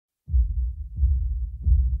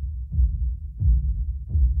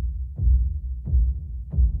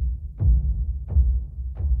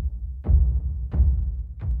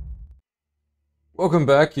Welcome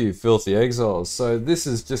back, you filthy exiles. So this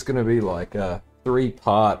is just going to be like a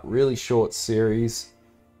 3-part, really short series.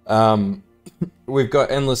 We've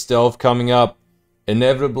got Endless Delve coming up.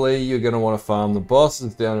 Inevitably, you're going to want to farm the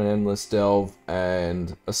bosses down in Endless Delve.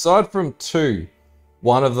 And aside from 2,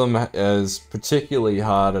 one of them is particularly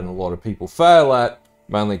hard and a lot of people fail at,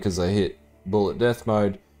 mainly because they hit bullet death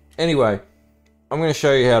mode. Anyway, I'm going to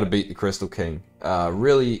show you how to beat the Crystal King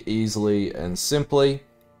really easily and simply.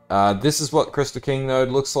 This is what Crystal King node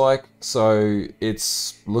looks like. So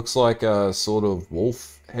it looks like a sort of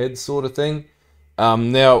wolf head sort of thing.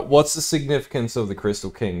 Now, what's the significance of the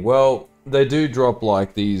Crystal King? Well, they do drop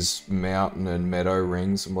like these mountain and meadow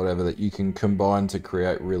rings and whatever that you can combine to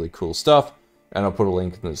create really cool stuff. And I'll put a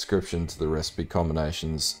link in the description to the recipe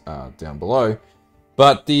combinations down below.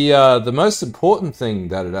 But the most important thing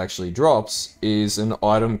that it actually drops is an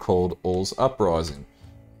item called AUL's Uprising,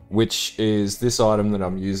 which is this item that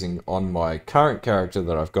I'm using on my current character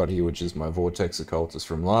that I've got here, which is my Vortex Occultist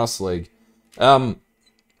from last league.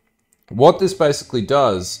 What this basically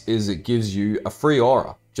does is it gives you a free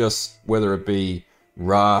aura, just whether it be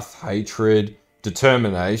Wrath, Hatred,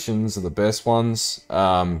 Determinations are the best ones,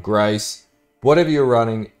 Grace, whatever you're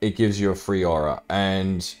running, it gives you a free aura,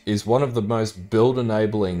 and is one of the most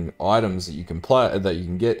build-enabling items that you can play, that you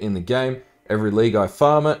can get in the game. Every league I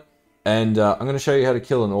farm it. And I'm going to show you how to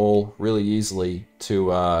kill an AUL really easily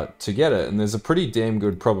to get it. And there's a pretty damn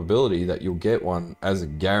good probability that you'll get one as a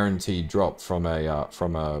guaranteed drop from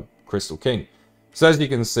a Crystal King. So as you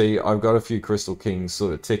can see, I've got a few Crystal Kings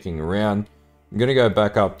sort of ticking around. I'm going to go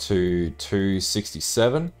back up to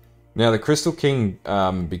 267. Now the Crystal King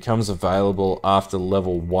becomes available after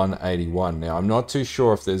level 181. Now I'm not too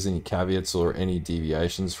sure if there's any caveats or any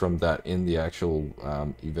deviations from that in the actual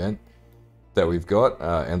event that we've got,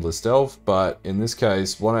 Endless Delve, but in this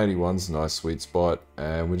case 181's a nice sweet spot,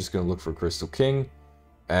 and we're just going to look for a Crystal King.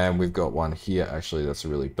 And we've got one here, actually that's a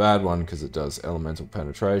really bad one because it does elemental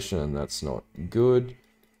penetration and that's not good.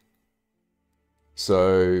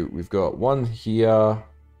 So we've got one here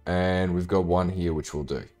and we've got one here, which will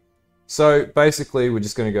do. So basically we're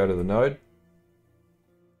just going to go to the node.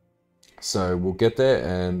 So we'll get there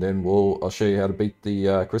and then I'll show you how to beat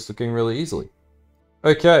the Crystal King really easily.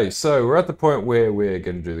 Okay, so we're at the point where we're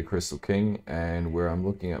going to do the Crystal King, and where I'm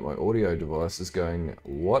looking at my audio devices going,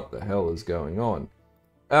 what the hell is going on?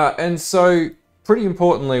 And so, pretty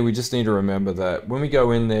importantly, we just need to remember that when we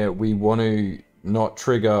go in there, we want to not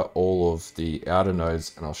trigger all of the outer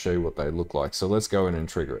nodes, and I'll show you what they look like. So let's go in and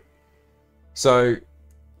trigger it. So,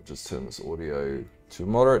 just turn this audio to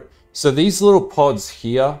moderate. So these little pods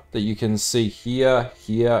here that you can see here,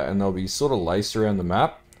 and they'll be sort of laced around the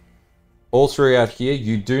map. All throughout here,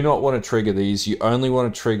 you do not want to trigger these. You only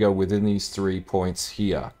want to trigger within these 3 points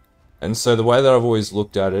here. And so the way that I've always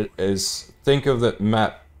looked at it is, think of the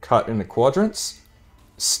map cut into quadrants.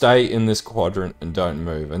 Stay in this quadrant and don't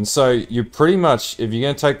move. And so you pretty much, if you're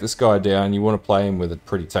going to take this guy down, you want to play him with a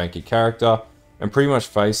pretty tanky character and pretty much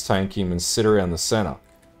face tank him and sit around the center.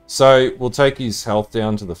 So we'll take his health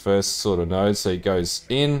down to the first sort of node. So he goes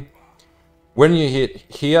in. When you hit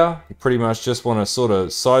here, you pretty much just want to sort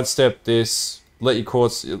of sidestep this, let your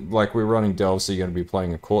quartz, like we're running Delve, so you're going to be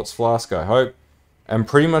playing a quartz flask, I hope, and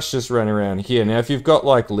pretty much just run around here. Now, if you've got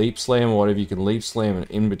like leap slam or whatever, you can leap slam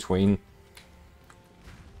in between.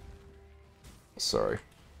 Sorry.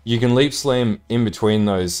 You can leap slam in between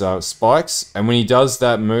those spikes, and when he does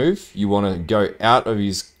that move, you want to go out of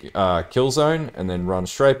his kill zone and then run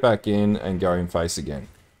straight back in and go in face again.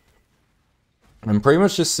 And pretty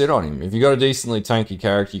much just sit on him. If you've got a decently tanky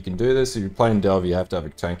character, you can do this. If you're playing Delve, you have to have a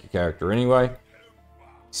tanky character anyway.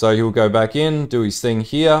 So he'll go back in, do his thing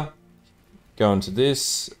here, go into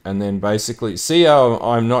this, and then basically, see how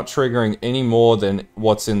I'm not triggering any more than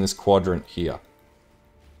what's in this quadrant here.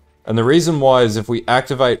 And the reason why is if we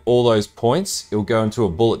activate all those points, it'll go into a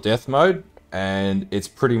bullet death mode, and it's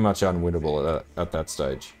pretty much unwinnable at that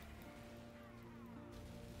stage.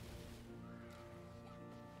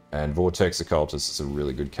 And Vortex Occultist is a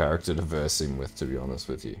really good character to verse him with, to be honest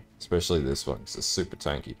with you. Especially this one, because it's super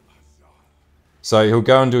tanky. So he'll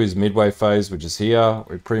go into his midway phase, which is here.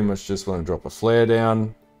 We pretty much just want to drop a flare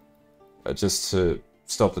down. Just to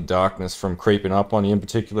stop the darkness from creeping up on you, in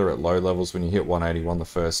particular at low levels when you hit 181 the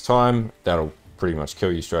first time. That'll pretty much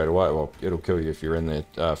kill you straight away. Well, it'll kill you if you're in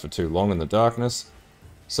there for too long in the darkness.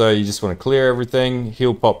 So you just want to clear everything.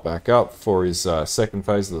 He'll pop back up for his second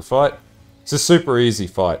phase of the fight. It's a super easy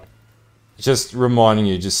fight. Just reminding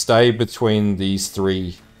you, just stay between these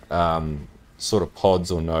 3 sort of pods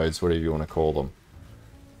or nodes, whatever you want to call them.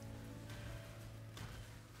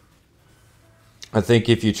 I think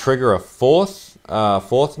if you trigger a fourth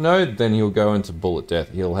node, then he'll go into bullet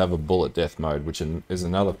death. He'll have a bullet death mode, which is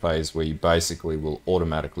another phase where you basically will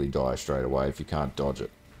automatically die straight away if you can't dodge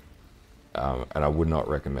it. And I would not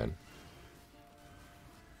recommend.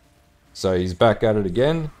 So he's back at it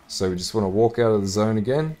again. So we just want to walk out of the zone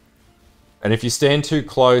again. And if you stand too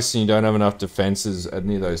close and you don't have enough defenses at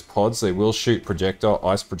any of those pods, they will shoot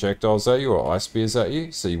ice projectiles at you or ice spears at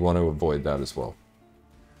you. So you want to avoid that as well.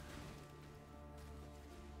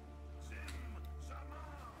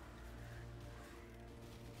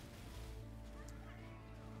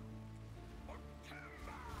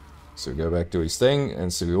 So we go back to his thing,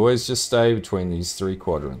 and so we always just stay between these three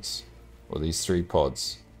quadrants, or these three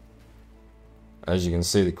pods. As you can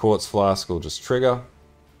see, the quartz flask will just trigger.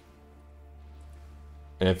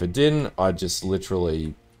 And if it didn't, I'd just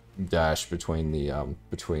literally dash between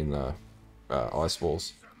the ice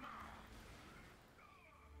walls.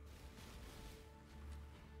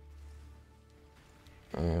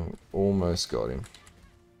 And almost got him.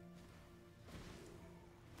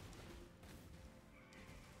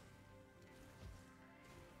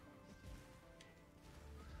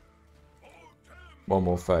 One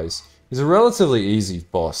more phase. He's a relatively easy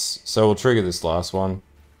boss, so we'll trigger this last one.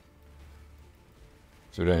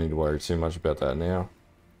 So we don't need to worry too much about that now.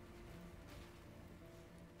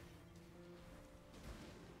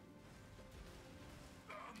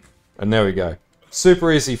 And there we go.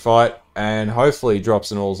 Super easy fight, and hopefully he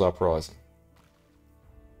drops an AUL's Uprising.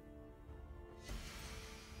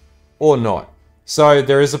 Or not. So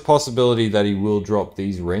there is a possibility that he will drop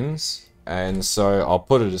these rings. And so I'll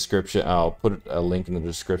put a link in the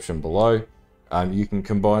description below. You can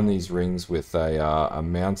combine these rings with a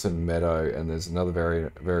mountain meadow, and there's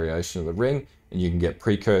another variation of the ring, and you can get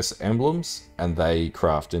precursor emblems, and they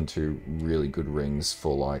craft into really good rings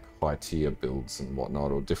for like high tier builds and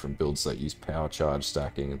whatnot, or different builds that use power charge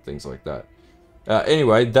stacking and things like that.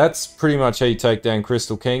 Anyway, that's pretty much how you take down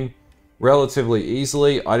Crystal King relatively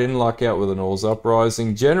easily. I didn't luck out with an AUL's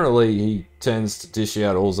Uprising. Generally, he tends to dish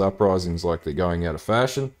out AUL's Uprisings like they're going out of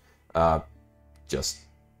fashion. The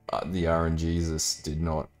RNGesus did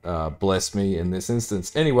not bless me in this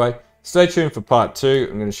instance. Anyway, stay tuned for part 2.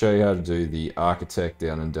 I'm going to show you how to do the Architect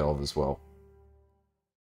down in Delve as well.